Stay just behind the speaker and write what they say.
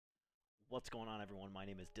What's going on, everyone? My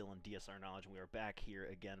name is Dylan, DSR Knowledge, and we are back here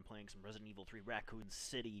again playing some Resident Evil 3 Raccoon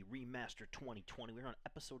City Remaster 2020. We're on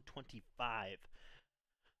episode 25.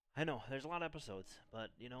 I know, there's a lot of episodes,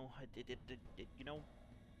 but, you know, I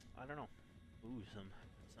don't know. Ooh, some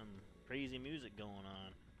crazy music going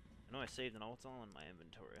on. I know I saved it all. It's all in my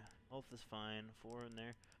inventory. Health is fine. 4 in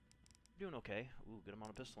there. Doing okay. Ooh, good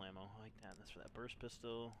amount of pistol ammo. I like that. That's for that burst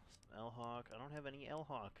pistol. Some L-Hawk. I don't have any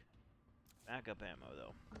L-Hawk backup ammo,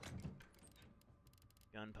 though.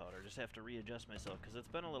 Gunpowder. Just have to readjust myself because it's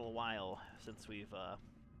been a little while since we've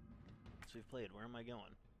played. Where am I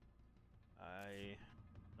going? I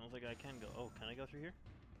don't think I can go. Oh, can I go through here?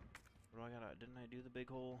 What do I gotta? Didn't I do the big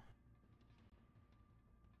hole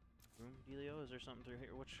room dealio? Is there something through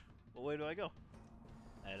here? What way do I go?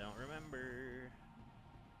 I don't remember.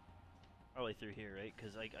 Probably through here, right?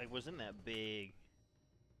 Because I was in that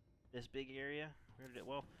this big area. Where did it?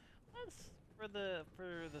 Well, let's. For the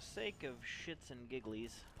sake of shits and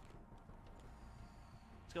gigglies,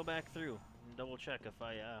 let's go back through and double check if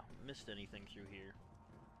I missed anything through here.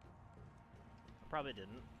 I probably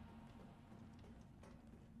didn't.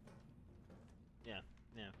 Yeah,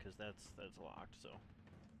 because that's locked, so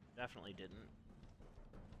definitely didn't.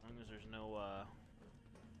 As long as there's no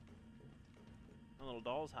little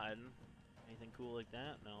dolls hiding. Anything cool like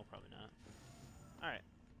that? No, probably not. All right,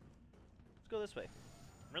 let's go this way.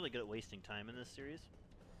 I'm really good at wasting time in this series.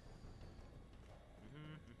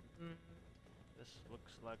 This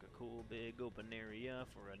looks like a cool big open area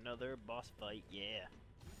for another boss fight, yeah.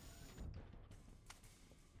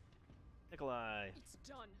 Nikolai! It's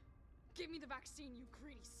done. Give me the vaccine, you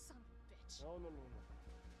greedy son of a bitch. No.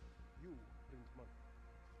 You bring money.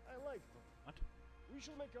 I like money. What? We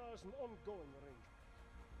shall make ours an ongoing arrangement.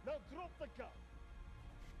 Now drop the gun!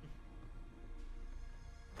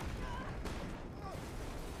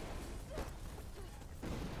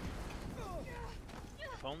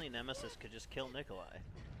 If only Nemesis could just kill Nikolai.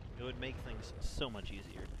 It would make things so much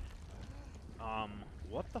easier.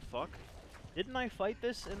 What the fuck? Didn't I fight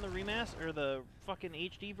this in the remaster, or the fucking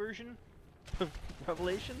HD version of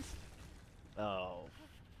Revelations? Oh,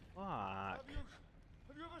 fuck.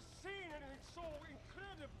 Have you ever seen anything so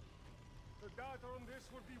incredible? The data on this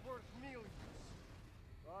would be worth millions.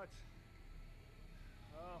 But,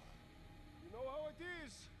 well, you know how it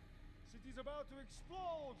is. City's about to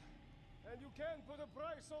explode. And you can't put a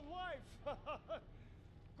price on life!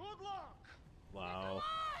 Good luck! Wow.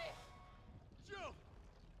 Nikolai! Jill!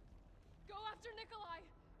 Go after Nikolai!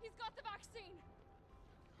 He's got the vaccine!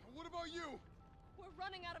 What about you? We're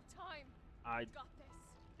running out of time! I Got this.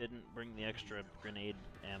 didn't bring the extra grenade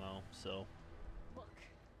ammo, so... Look,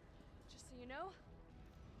 just so you know,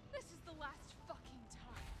 this is the last fucking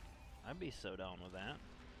time. I'd be so down with that.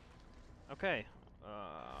 Okay.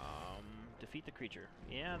 Defeat the creature.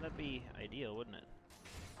 Yeah, that'd be ideal, wouldn't it?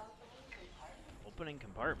 Opening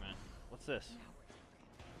compartment? What's this?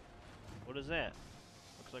 What is that?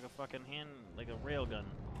 Looks like a fucking like a railgun.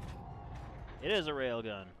 It is a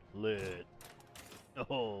railgun. Lit.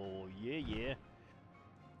 Oh, yeah.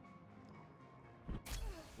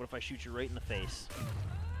 What if I shoot you right in the face?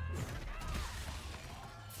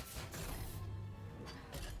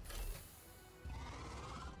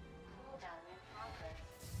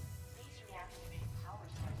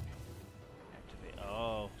 Activate.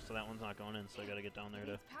 Oh, so that one's not going in, so I gotta get down there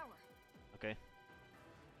to... Power. Okay.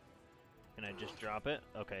 Can I just drop it?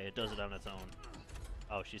 Okay, it does it on its own.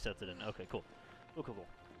 Oh, she sets it in. Okay, cool. Cool.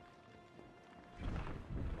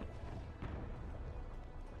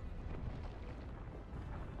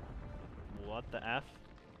 What the F?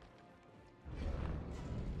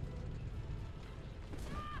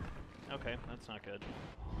 Okay, that's not good.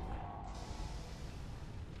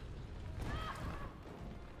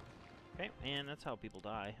 Okay, and that's how people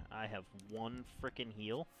die. I have one frickin'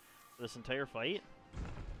 heal for this entire fight.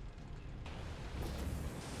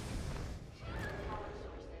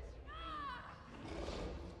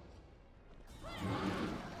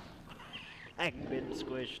 I've been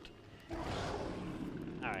squished.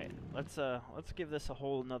 Alright, let's give this a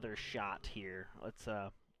whole nother shot here. Let's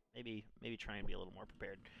maybe try and be a little more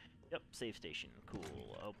prepared. Yep, save station.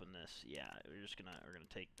 Cool. Open this. Yeah, we're gonna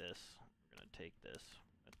take this. We're gonna take this.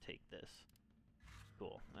 Take this.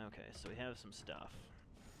 Cool. Okay, so we have some stuff.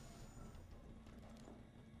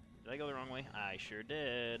 Did I go the wrong way? I sure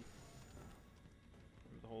did.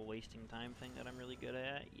 The whole wasting time thing that I'm really good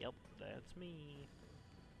at? Yep, that's me.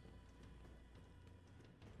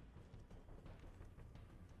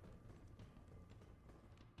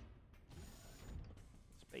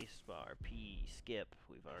 Spacebar, P, skip.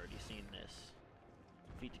 We've already seen this.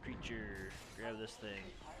 Defeat the creature. Grab this thing.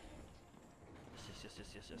 This is yes, yes,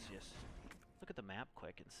 yes, yes, yes. Look at the map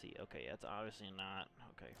quick and see. Okay, that's obviously not...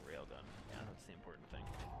 Okay, railgun. Yeah, that's the important thing.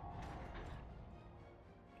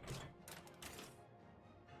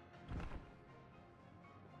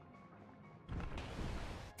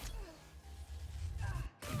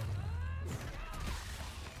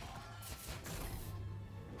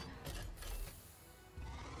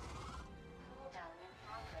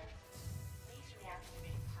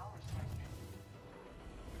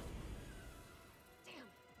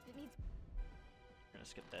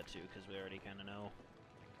 Skip that too, because we already kind of know.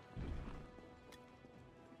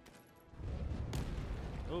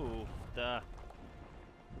 Ooh, I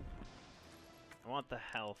want the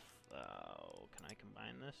health. Oh, can I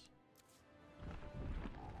combine this?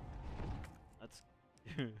 Let's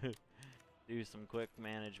do some quick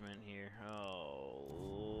management here. Oh,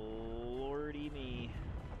 lordy me.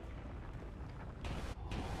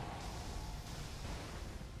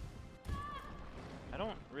 I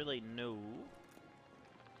don't really know.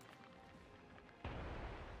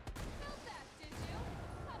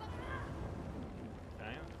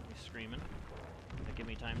 Screaming. That give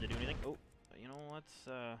me time to do anything. Oh, you know, let's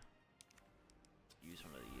use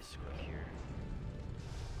one of these quick here.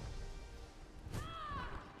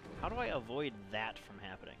 How do I avoid that from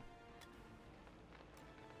happening?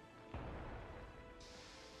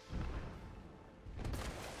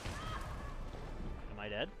 Am I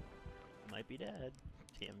dead? I might be dead.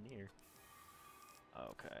 Damn near.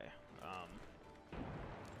 Okay.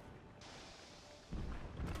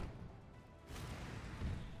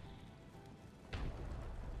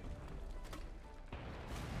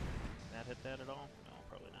 Hit that at all? No,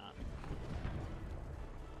 probably not.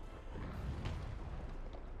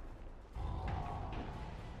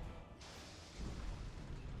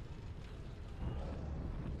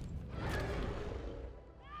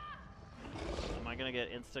 Am I gonna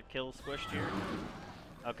get insta-kill squished here?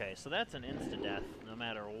 Okay, so that's an insta-death, no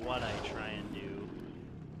matter what I try and do.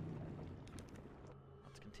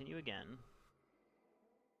 Let's continue again.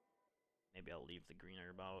 Maybe I'll leave the green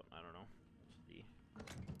herb out, I don't know. Let's see.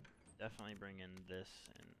 Definitely bring in this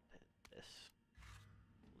and this.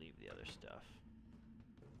 Leave the other stuff.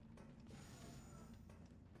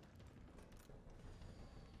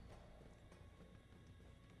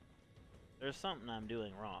 There's something I'm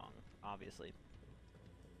doing wrong, obviously.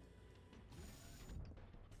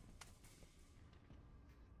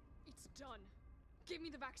 It's done. Give me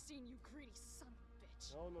the vaccine, you greedy son of a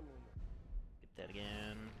bitch. No, no, no, no. Get that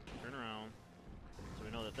again. Turn around. So we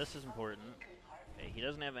know that this is important. Okay, he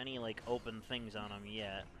doesn't have any, like, open things on him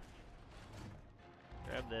yet.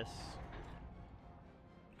 Grab this.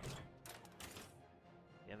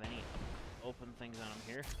 You have any open things on him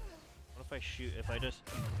here? What if I shoot, if I just...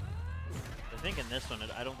 I think in this one,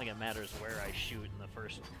 I don't think it matters where I shoot in the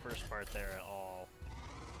first part there at all.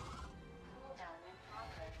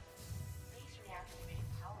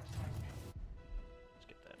 Let's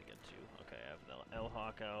get that again, too. Okay, I have the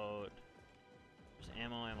L-Hawk out. There's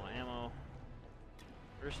ammo, ammo, ammo.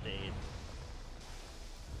 First aid.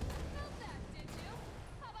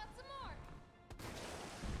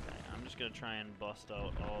 Okay, I'm just gonna try and bust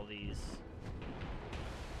out all these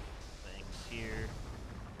things here.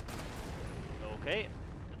 Okay,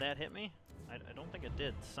 did that hit me? I don't think it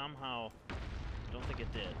did. Somehow, I don't think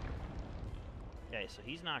it did. Okay, so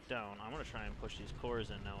he's knocked down. I'm gonna try and push these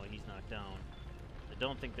cores in now while he's knocked down. I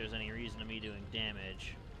don't think there's any reason to me doing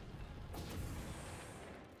damage.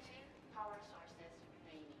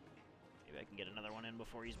 Maybe I can get another one in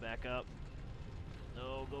before he's back up.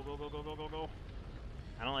 No, go, go, go, go, go, go, go.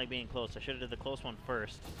 I don't like being close. I should have did the close one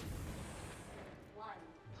first.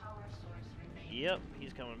 Yep,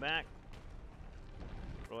 he's coming back.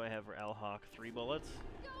 What do I have for L-Hawk? 3 bullets?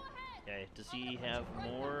 Okay, does he have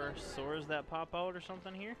more swords that pop out or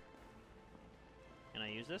something here? Can I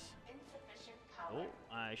use this? Oh,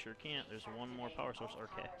 I sure can't. There's one more power source.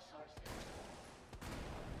 Okay.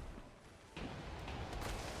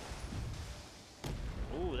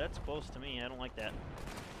 Ooh, that's close to me. I don't like that.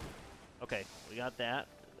 Okay, we got that.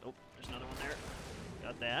 Oh, there's another one there.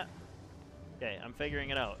 Got that. Okay, I'm figuring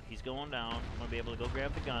it out. He's going down. I'm going to be able to go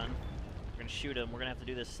grab the gun. We're going to shoot him. We're going to have to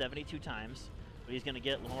do this 72 times. But he's going to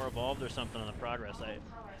get more evolved or something in the progress. I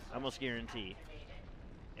almost guarantee.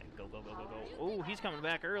 Yeah, go, go, go, go, go. Oh, he's coming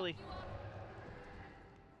back early.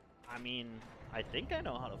 I mean, I think I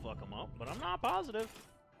know how to fuck him up, but I'm not positive.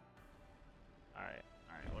 Alright,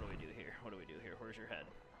 alright, what do we do here? What do we do here? Where's your head?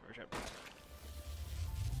 Where's your head?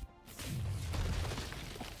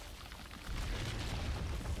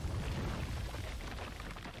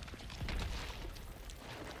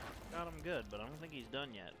 Got him good, but I don't think he's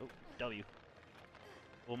done yet. Oh, W.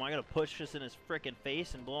 Well, am I gonna push this in his frickin'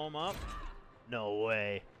 face and blow him up? No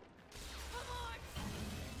way. Come on!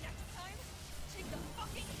 Next time, take the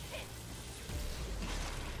fucking hit!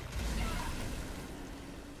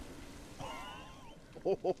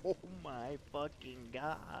 Oh my fucking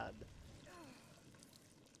god.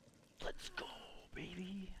 Let's go,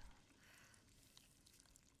 baby.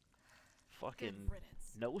 Fucking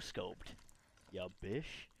no-scoped. Ya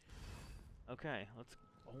bish. Okay, let's...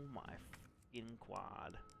 Oh my fucking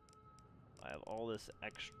quad. I have all this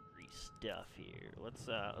extra stuff here. Let's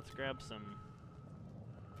grab some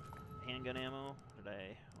handgun ammo. What am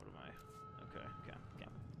I? Okay.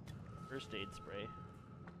 First aid spray.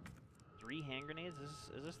 3 hand grenades?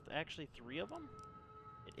 Is this actually 3 of them?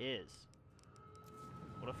 It is.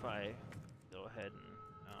 What if I go ahead and...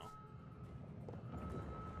 Oh.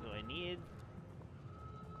 Do I need...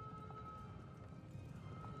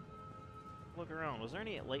 Look around. Was there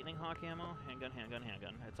any lightning hawk ammo? Handgun.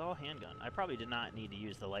 It's all handgun. I probably did not need to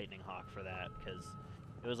use the lightning hawk for that, because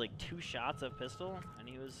it was like 2 shots of pistol, and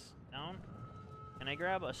he was down. Can I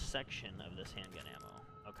grab a section of this handgun ammo?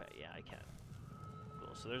 Okay, yeah, I can.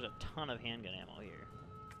 Cool, so there's a ton of handgun ammo here.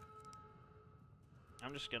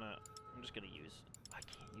 I'm just gonna use... I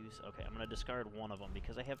can't use... Okay, I'm gonna discard one of them,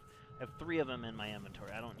 because I have 3 of them in my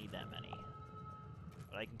inventory. I don't need that many.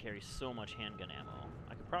 But I can carry so much handgun ammo.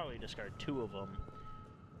 I could probably discard 2 of them.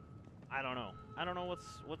 I don't know. I don't know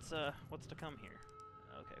what's to come here.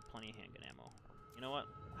 Okay, plenty of handgun ammo. You know what?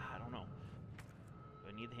 I don't know. Do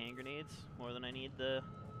I need the hand grenades more than I need the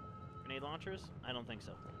grenade launchers? I don't think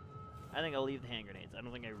so. I think I'll leave the hand grenades. I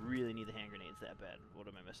don't think I really need the hand grenades that bad. What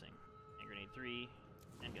am I missing? Hand grenade 3,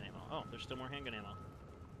 handgun ammo. Oh, there's still more handgun ammo.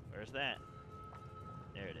 Where's that?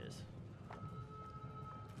 There it is.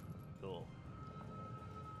 Cool.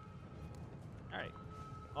 Alright.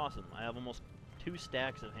 Awesome. I have almost 2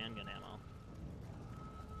 stacks of handgun ammo.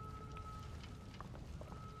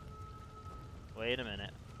 Wait a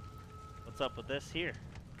minute. What's up with this here?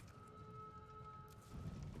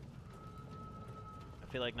 I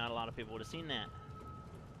feel like not a lot of people would have seen that.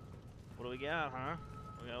 What do we got, huh?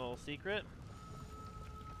 We got a little secret?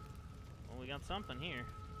 Well, we got something here.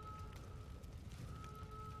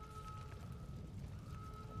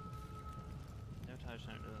 No touch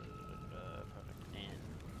time. Perfect.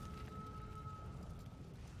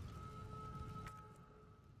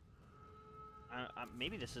 And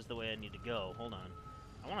maybe this is the way I need to go. Hold on.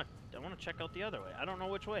 I wanna check out the other way. I don't know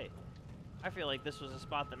which way. I feel like this was a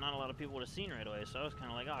spot that not a lot of people would have seen right away, so I was kind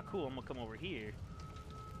of like, oh, cool, I'm gonna come over here.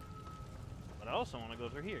 But I also want to go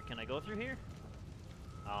through here. Can I go through here?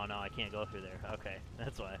 Oh, no, I can't go through there. Okay,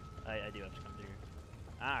 that's why. I do have to come through here.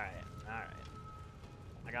 Alright.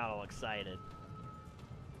 I got all excited.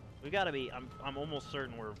 We gotta be... I'm almost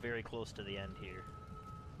certain we're very close to the end here.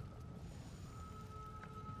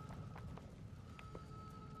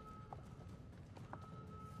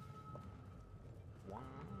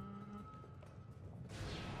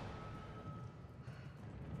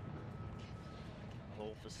 The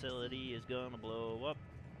whole facility is gonna blow up.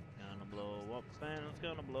 And it's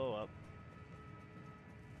gonna blow up.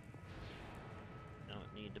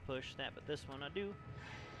 Don't need to push that, but this one I do.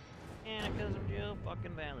 And because I'm Joe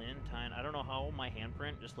fucking Valentine. I don't know how my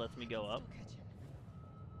handprint just lets me go up.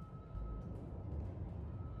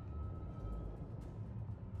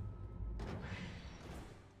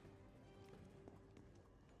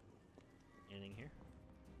 Anything here?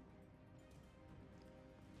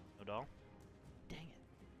 No doll? Dang it.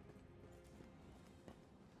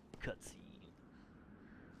 Cutscene.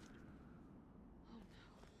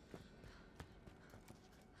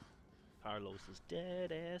 Carlos is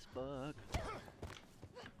dead as fuck.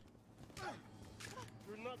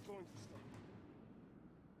 We're not going to stop.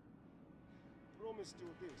 Promised you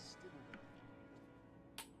this, didn't we?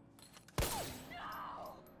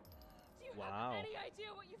 No! Do you Wow. have any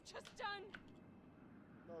idea what you've just done?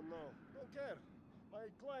 No, don't care. My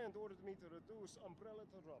client ordered me to reduce Umbrella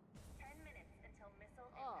to rubber. 10 minutes until missile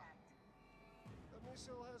Ah. impact. The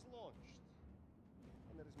missile has launched.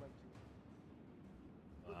 And that is my cue.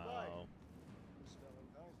 Goodbye, Wow. Miss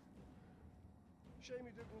Valentine. Shame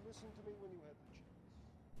you didn't listen to me when you had the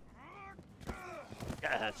chance.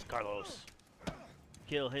 Yeah, that's Carlos.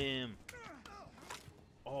 Kill him.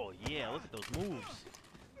 Oh yeah, look at those moves.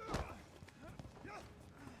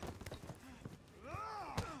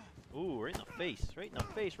 Ooh, right in the face, right in the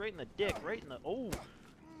face, right in the dick, right in the... Oh!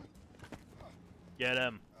 Get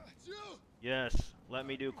him. Yes, let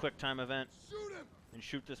me do a quick time event. And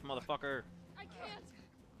shoot this motherfucker. I can't.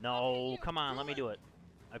 No, come on, let me do it.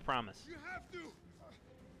 I promise. You have to.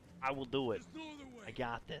 I will do it. There's no other way. I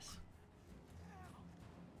got this.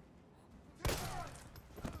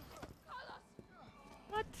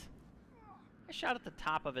 What? I shot at the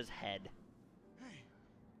top of his head. Hey,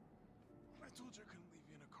 I told you I couldn't leave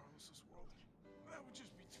you in a Carlos's world. That would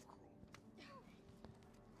just be too cruel.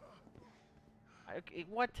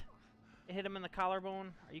 What? I hit him in the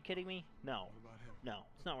collarbone? Are you kidding me? No. What about him? No,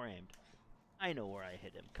 it's not where I aimed. I know where I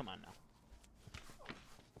hit him. Come on now.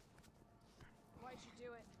 Why'd you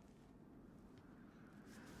do it?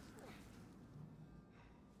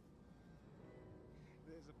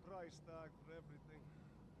 There's a price tag for everything.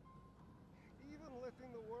 Even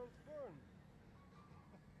letting the world burn.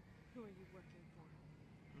 Who are you working for?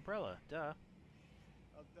 Umbrella, duh.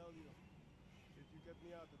 I'll tell you, if you get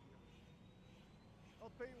me out of here.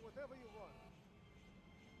 I'll pay you whatever you want.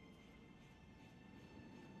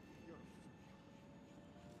 You're a fool.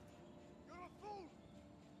 You're a fool!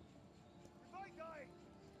 If I die,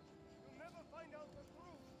 you'll never find out the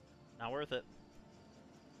truth. Not worth it.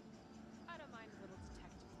 I don't mind a little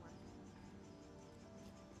detective work.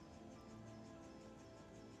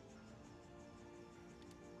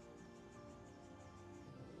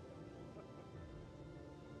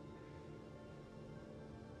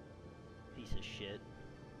 Piece of shit.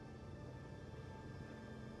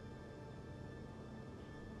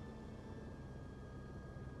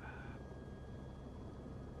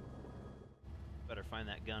 Better find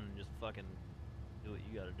that gun and just fucking do what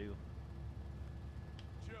you gotta do.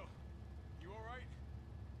 Jill, you alright?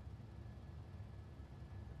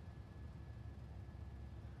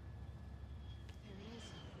 There it is.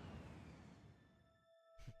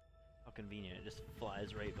 How convenient. It just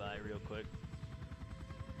flies right by real quick.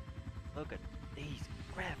 Look at these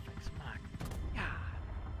graphics, my god.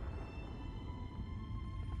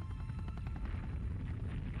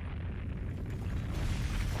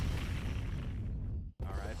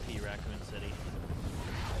 R.I.P. Raccoon City.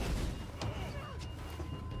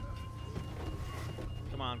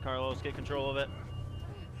 Come on, Carlos, get control of it.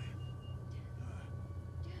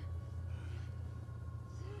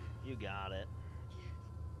 You got it.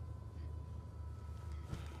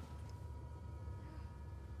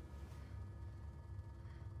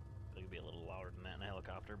 It could be a little louder than that in a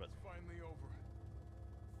helicopter, but It's finally over.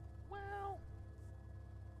 well,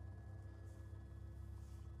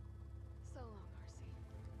 So long, RC.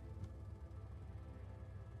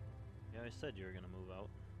 you always said you were gonna move out.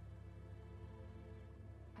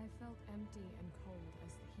 I felt empty and cold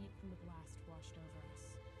as the heat from the blast washed over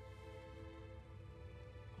us.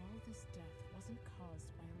 All this death wasn't caused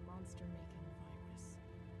by a monster-making virus.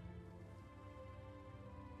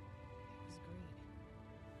 It was greed.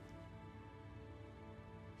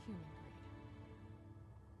 Human greed.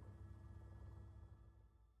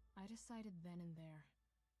 I decided then and there,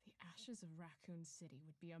 the ashes of Raccoon City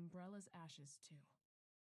would be Umbrella's ashes too.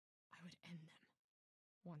 I would end them,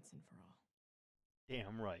 once and for all.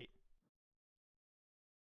 Damn right.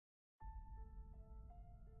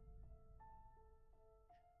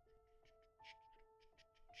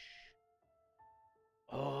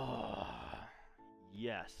 Oh,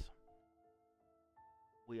 yes.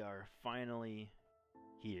 We are finally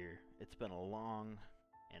here. It's been a long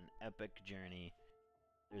and epic journey.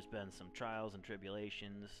 There's been some trials and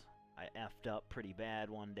tribulations. I effed up pretty bad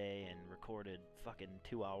one day and recorded fucking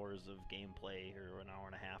 2 hours of gameplay, or an hour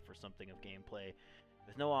and a half or something of gameplay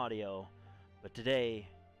with no audio. But today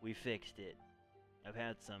we fixed it. I've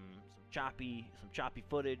had some choppy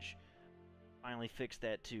footage. Finally fixed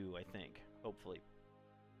that too, I think. Hopefully.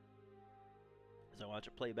 As I watch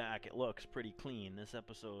it play back, it looks pretty clean. This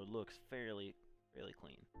episode looks fairly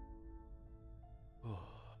clean.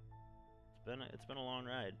 It's been a long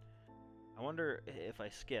ride. I wonder if I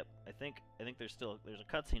skip. I think there's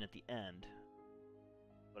a cutscene at the end,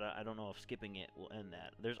 but I don't know if skipping it will end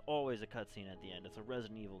that. There's always a cutscene at the end. It's a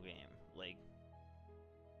Resident Evil game, like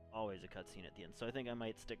always a cutscene at the end. So I think I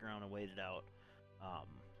might stick around and wait it out.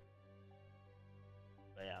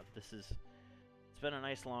 But yeah, it's been a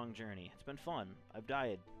nice long journey. It's been fun. I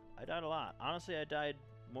died a lot. Honestly, I died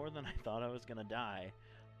more than I thought I was gonna die,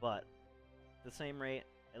 but at the same rate,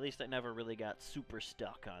 at least I never really got super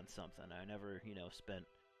stuck on something. I never, spent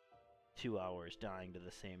 2 hours dying to the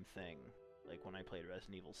same thing. Like when I played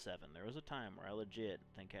Resident Evil 7, there was a time where I legit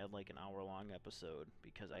think I had like an hour-long episode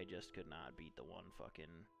because I just could not beat the one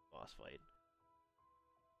fucking boss fight.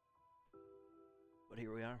 But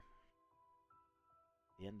here we are.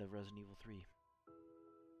 The end of Resident Evil 3.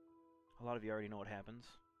 A lot of you already know what happens,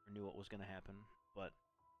 or knew what was going to happen, but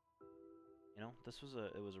this was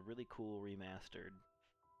a really cool remastered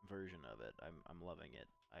version of it. I'm loving it.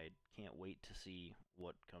 I can't wait to see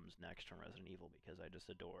what comes next from Resident Evil because I just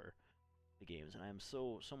adore the games, and I am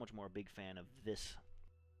so much more a big fan of this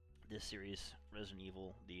series, Resident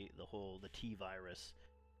Evil, the T virus,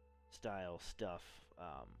 style stuff,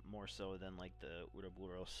 more so than like the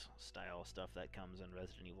Ouroboros style stuff that comes in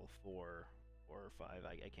Resident Evil 4 or 5.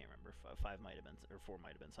 I can't remember. 5 might have been, or 4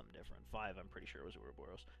 might have been something different. 5, I'm pretty sure it was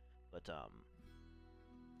Ouroboros. But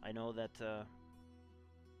I know that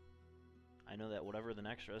whatever the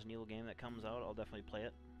next Resident Evil game that comes out, I'll definitely play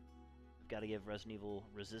it. Got to give Resident Evil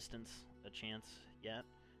Resistance a chance yet.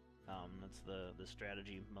 That's the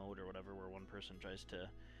strategy mode or whatever, where one person tries to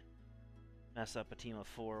mess up a team of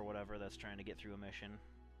 4 or whatever that's trying to get through a mission.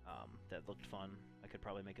 That looked fun. I could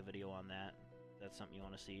probably make a video on that. If that's something you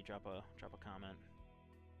want to see, drop a comment.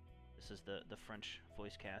 This is the French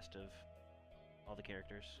voice cast of all the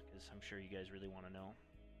characters, because I'm sure you guys really want to know.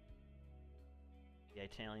 The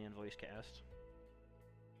Italian voice cast.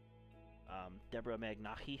 Deborah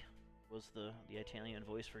Magnachi was the Italian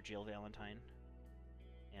voice for Jill Valentine.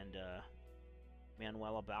 And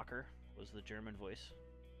Manuela Bacher was the German voice.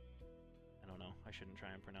 I don't know. I shouldn't try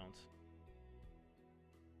and pronounce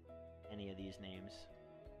any of these names.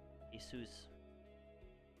 Jesus.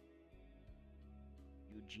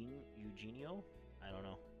 Eugenio? I don't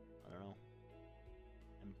know.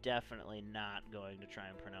 I'm definitely not going to try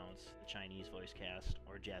and pronounce the Chinese voice cast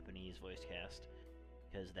or Japanese voice cast,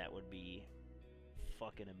 because that would be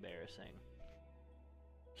fucking embarrassing.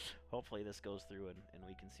 Hopefully this goes through and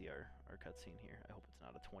we can see our cutscene here. I hope it's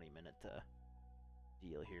not a 20-minute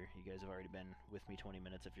deal here. You guys have already been with me 20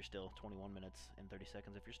 minutes if you're still 21 minutes and 30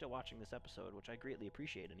 seconds if you're still watching this episode, which I greatly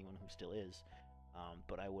appreciate anyone who still is.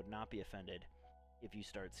 But I would not be offended if you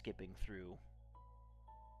start skipping through,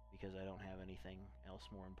 because I don't have anything else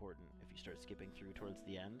more important. If you start skipping through towards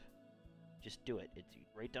the end, just do it. It's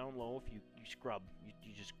right down low. If you scrub,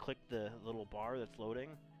 you just click the little bar that's loading,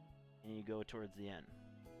 and you go towards the end.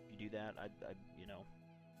 If you do that, I you know,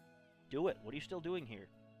 do it. What are you still doing here?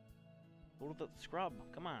 Go to the scrub.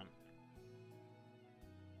 Come on.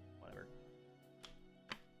 Whatever.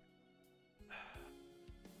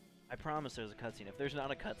 I promise there's a cutscene. If there's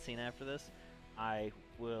not a cutscene after this, I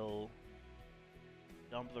will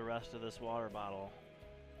dump the rest of this water bottle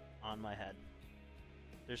on my head.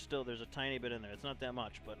 There's a tiny bit in there. It's not that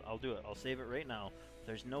much, but I'll do it. I'll save it right now. If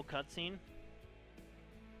there's no cutscene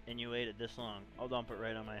and you waited this long, I'll dump it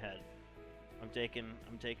right on my head. I'm taking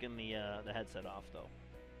the headset off though.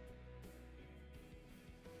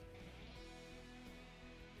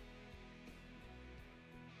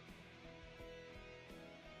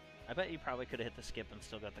 I bet you probably could have hit the skip and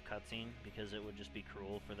still got the cutscene, because it would just be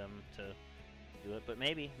cruel for them to do it. But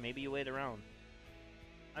maybe you wait around.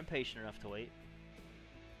 I'm patient enough to wait.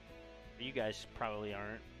 But you guys probably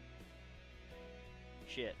aren't.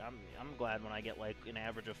 Shit, I'm glad when I get like an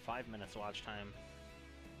average of 5 minutes watch time.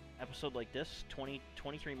 Episode like this,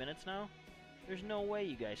 23 minutes now? There's no way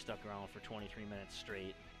you guys stuck around for 23 minutes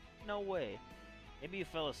straight. No way. Maybe you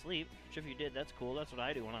fell asleep, which if you did, that's cool. That's what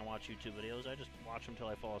I do when I watch YouTube videos. I just watch them till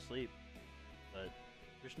I fall asleep. But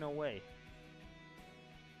there's no way.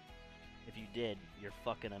 If you did, you're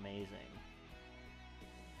fucking amazing.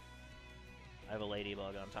 I have a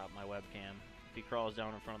ladybug on top of my webcam. If he crawls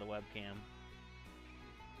down in front of the webcam,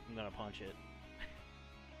 I'm gonna punch it.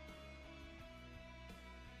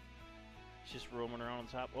 He's just roaming around on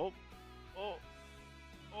top. Oh!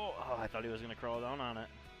 I thought he was gonna crawl down on it.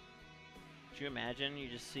 Could you imagine? You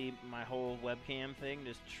just see my whole webcam thing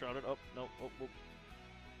just shrouded. Oh, no. Oh.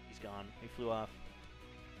 He's gone. He flew off.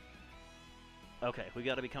 Okay, we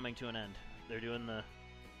gotta be coming to an end. They're doing the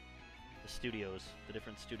studios, the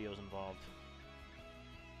different studios involved.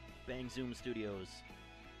 Bang Zoom Studios.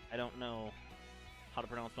 I don't know how to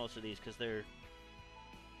pronounce most of these because they're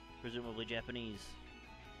presumably Japanese.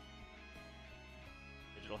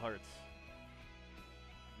 Digital Hearts.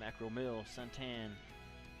 Macro Mill, Santan.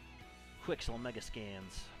 Quixel Mega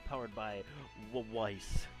Scans, powered by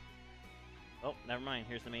Weiss. Oh, never mind.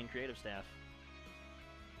 Here's the main creative staff.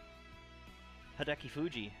 Hideki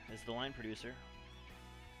Fuji is the line producer.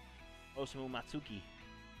 Osamu Matsuki.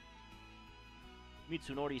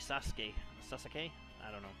 Mitsunori Sasuke. Sasuke?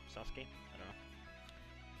 I don't know. Sasuke? I don't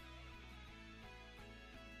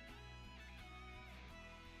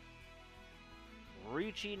know.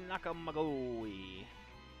 Riichi Nakamagoi.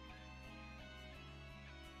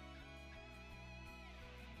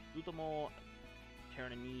 Utomo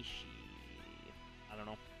Teranishi. I don't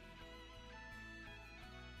know.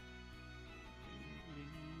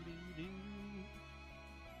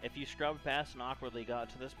 If you scrubbed past and awkwardly got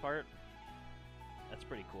to this part, that's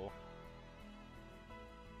pretty cool.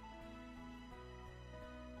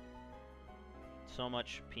 So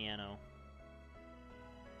much piano.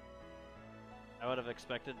 I would have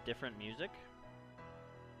expected different music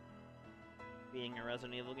being a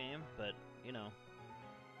Resident Evil game, but, you know,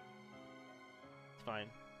 It's fine.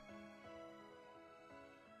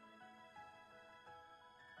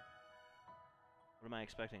 What am I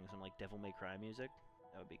expecting? Some like Devil May Cry music?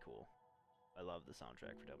 That would be cool. I love the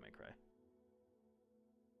soundtrack for Devil May Cry.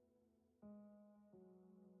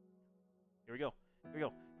 Here we go. Here we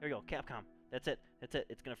go. Here we go. Capcom. That's it. That's it.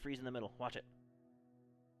 It's gonna freeze in the middle. Watch it.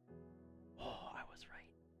 Oh, I was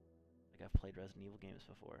right. Like I've played Resident Evil games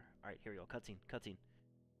before. Alright, here we go. Cutscene. Cutscene.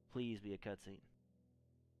 Please be a cutscene.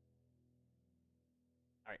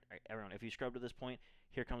 Alright, alright, everyone. If you scrub to this point,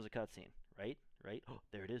 here comes a cutscene. Right? Right? Oh,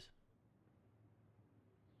 there it is.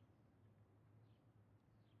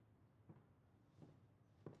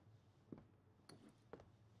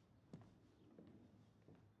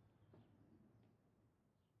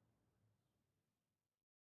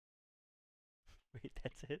 Wait,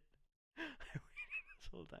 that's it? I waited this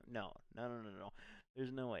whole time. No, no, no, no, no.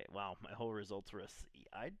 There's no way. Wow, my whole results were a C.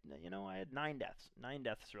 I had 9 deaths. 9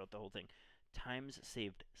 deaths throughout the whole thing. Times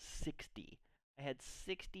saved 60. I had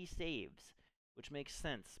 60 saves, which makes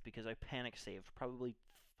sense because I panic saved probably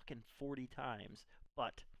fucking 40 times.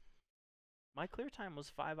 But my clear time was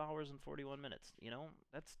 5 hours and 41 minutes. You know,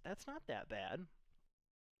 that's not that bad.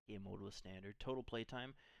 Game mode was standard. Total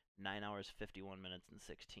playtime 9 hours, 51 minutes, and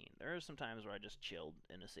 16. There are some times where I just chilled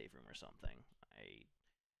in a save room or something. I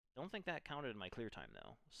don't think that counted in my clear time,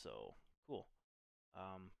 though. So, cool.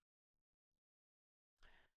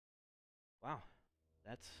 Wow.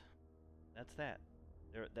 That's that.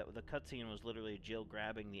 The cutscene was literally Jill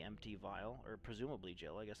grabbing the empty vial, or presumably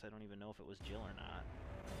Jill. I guess I don't even know if it was Jill or not.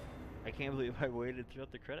 I can't believe I waited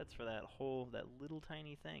throughout the credits for that little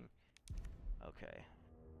tiny thing. Okay.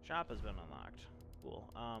 Shop has been unlocked.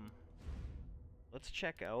 Cool. Let's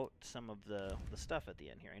check out some of the stuff at the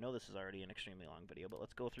end here. I know this is already an extremely long video, but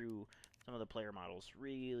let's go through some of the player models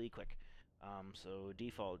really quick. So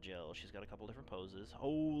default Jill, she's got a couple different poses.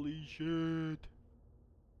 Holy shit!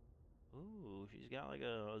 Ooh, she's got like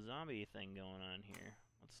a zombie thing going on here.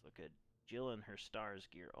 Let's look at Jill in her stars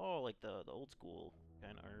gear. Oh, like the old school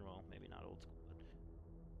kind of, or well, maybe not old school, but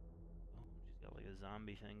oh, she's got like a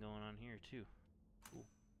zombie thing going on here too. Cool.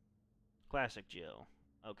 Classic Jill.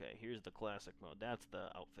 Okay, here's the classic mode. That's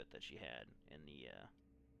the outfit that she had in the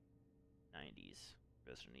 90s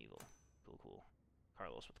Resident Evil. Cool, cool.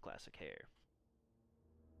 Carlos with classic hair.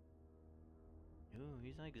 Ooh,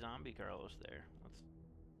 he's like zombie Carlos there. Let's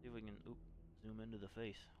see if we can zoom into the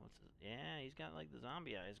face. Yeah, he's got like the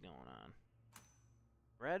zombie eyes going on.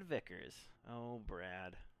 Brad Vickers. Oh,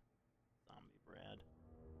 Brad. Zombie Brad.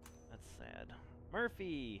 That's sad.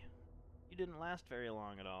 Murphy! You didn't last very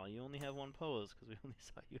long at all. You only have one pose, because we only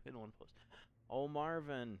saw you in one pose. Oh,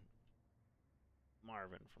 Marvin.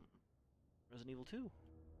 Marvin from Resident Evil 2.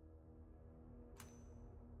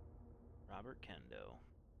 Robert Kendo.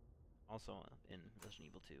 Also in Resident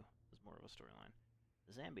Evil 2. There's more of a storyline.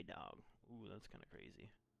 The Zombie Dog. Ooh, that's kind of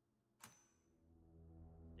crazy.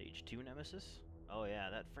 Stage 2 Nemesis? Oh yeah,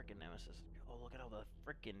 that frickin' Nemesis. Oh, look at all the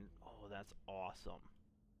frickin'... Oh, that's awesome.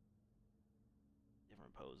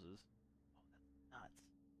 Different poses. Oh, that's nuts.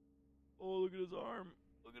 Oh, look at his arm.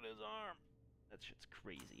 Look at his arm. That shit's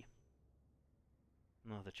crazy.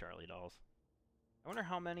 Oh, the Charlie dolls. I wonder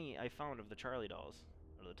how many I found of the Charlie dolls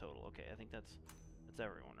out of the total. Okay, I think that's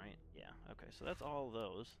everyone, right? Yeah, okay, so that's all of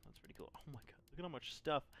those. That's pretty cool. Oh my god, look at how much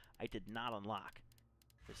stuff I did not unlock.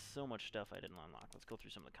 There's so much stuff I didn't unlock. Let's go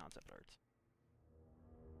through some of the concept arts.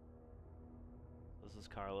 This is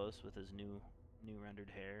Carlos with his new rendered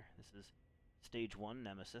hair. This is stage 1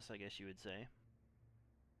 Nemesis, I guess you would say.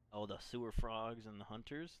 Oh, the sewer frogs and the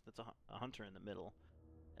hunters. That's a hunter in the middle,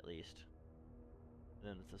 at least. And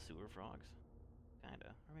then it's the sewer frogs.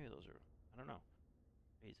 Kinda. Or maybe those are... I don't know.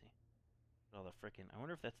 Crazy. All the frickin'... I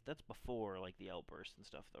wonder if that's before, like, the outburst and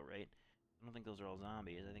stuff, though, right? I don't think those are all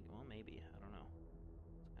zombies. I think... Well, maybe. I don't know.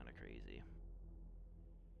 It's kinda crazy.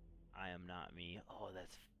 I am not me. Oh,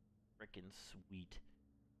 that's frickin' sweet.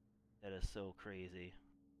 That is so crazy.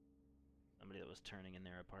 Somebody that was turning in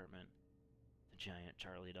their apartment. The giant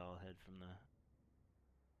Charlie doll head from the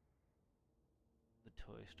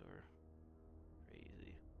toy store.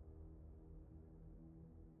 Crazy.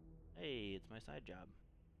 Hey, it's my side job.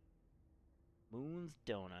 Moon's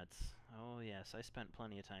Donuts. Oh yes, I spent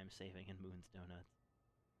plenty of time saving in Moon's Donuts.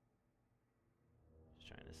 Just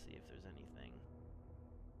trying to see if there's anything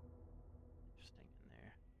interesting in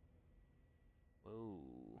there.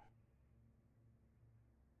 Whoa.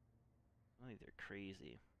 I think they're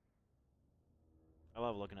crazy. I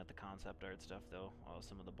love looking at the concept art stuff though.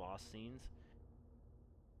 Some of the boss scenes.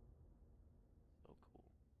 So cool.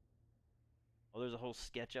 Oh, there's a whole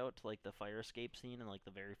sketch out to like the fire escape scene in like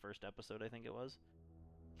the very first episode, I think it was.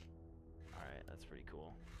 Alright, that's pretty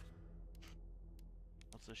cool.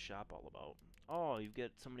 What's this shop all about? Oh, you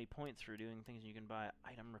get so many points for doing things, and you can buy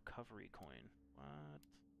item recovery coin. What?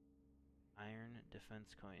 Iron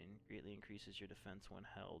defense coin greatly increases your defense when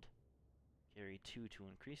held. Carry 2 to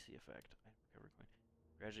increase the effect. Item recovery coin.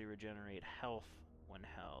 Gradually regenerate health when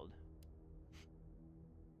held.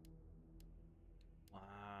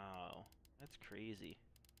 Wow, that's crazy.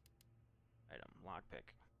 Item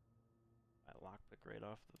lockpick. I lockpick right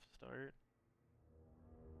off the start.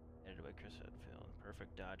 Edited by Chris Hadfield.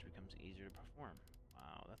 Perfect dodge becomes easier to perform.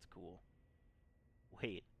 Wow, that's cool.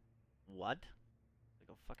 Wait, what?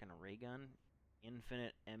 Like a fucking ray gun?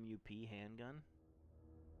 Infinite MUP handgun?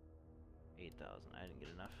 8,000. I didn't get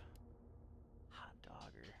enough. Hot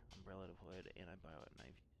dogger. Umbrella deployed. Antibiotic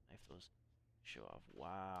knife. Knife those. Show off.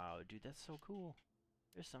 Wow, dude, that's so cool.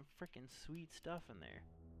 There's some freaking sweet stuff in there.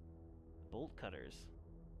 Bolt cutters.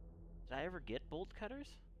 Did I ever get bolt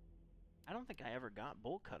cutters? I don't think I ever got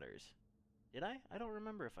bolt cutters. Did I? I don't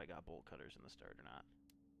remember if I got bolt cutters in the start or not.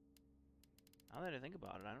 Now that I think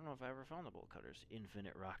about it, I don't know if I ever found the bolt cutters.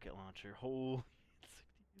 Infinite rocket launcher. Holy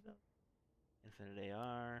 62,000. Infinite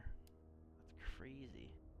AR. That's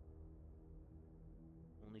crazy.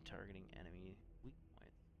 Only targeting enemy weak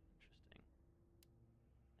points. Interesting.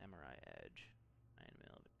 MRI edge.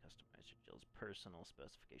 9mm customized Jill's personal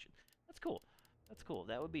specification. That's cool. That's cool.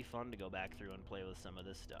 That would be fun to go back through and play with some of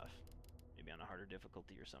this stuff. Maybe on a harder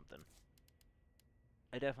difficulty or something.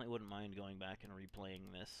 I definitely wouldn't mind going back and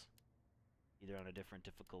replaying this. Either on a different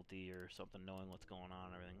difficulty or something, knowing what's going on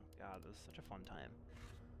and everything. God, this is such a fun time.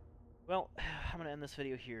 Well, I'm going to end this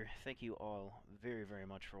video here. Thank you all very, very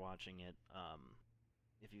much for watching it.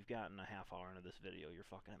 If you've gotten a half hour into this video, you're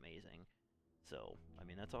fucking amazing. So, I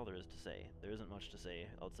mean, that's all there is to say. There isn't much to say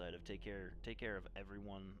outside of take care of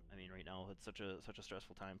everyone. I mean, right now it's such a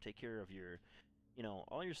stressful time. Take care of your, you know,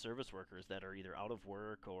 all your service workers that are either out of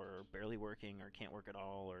work or barely working or can't work at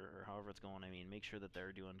all or however it's going. I mean, make sure that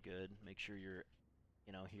they're doing good. Make sure your,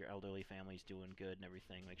 you know, your elderly family's doing good and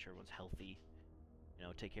everything. Make sure everyone's healthy. You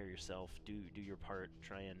know, take care of yourself. Do your part.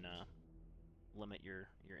 Try and limit your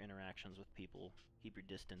interactions with people. Keep your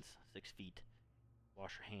distance 6 feet.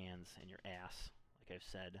 Wash your hands and your ass, like I've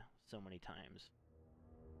said so many times.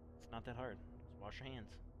 It's not that hard. Just wash your hands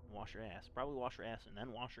and wash your ass. Probably wash your ass and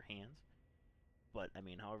then wash your hands. But, I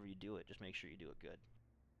mean, however you do it, just make sure you do it good.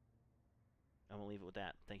 I'm going to leave it with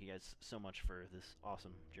that. Thank you guys so much for this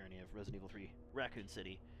awesome journey of Resident Evil 3 Raccoon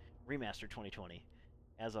City Remastered 2020.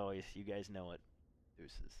 As always, you guys know it.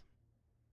 Deuces.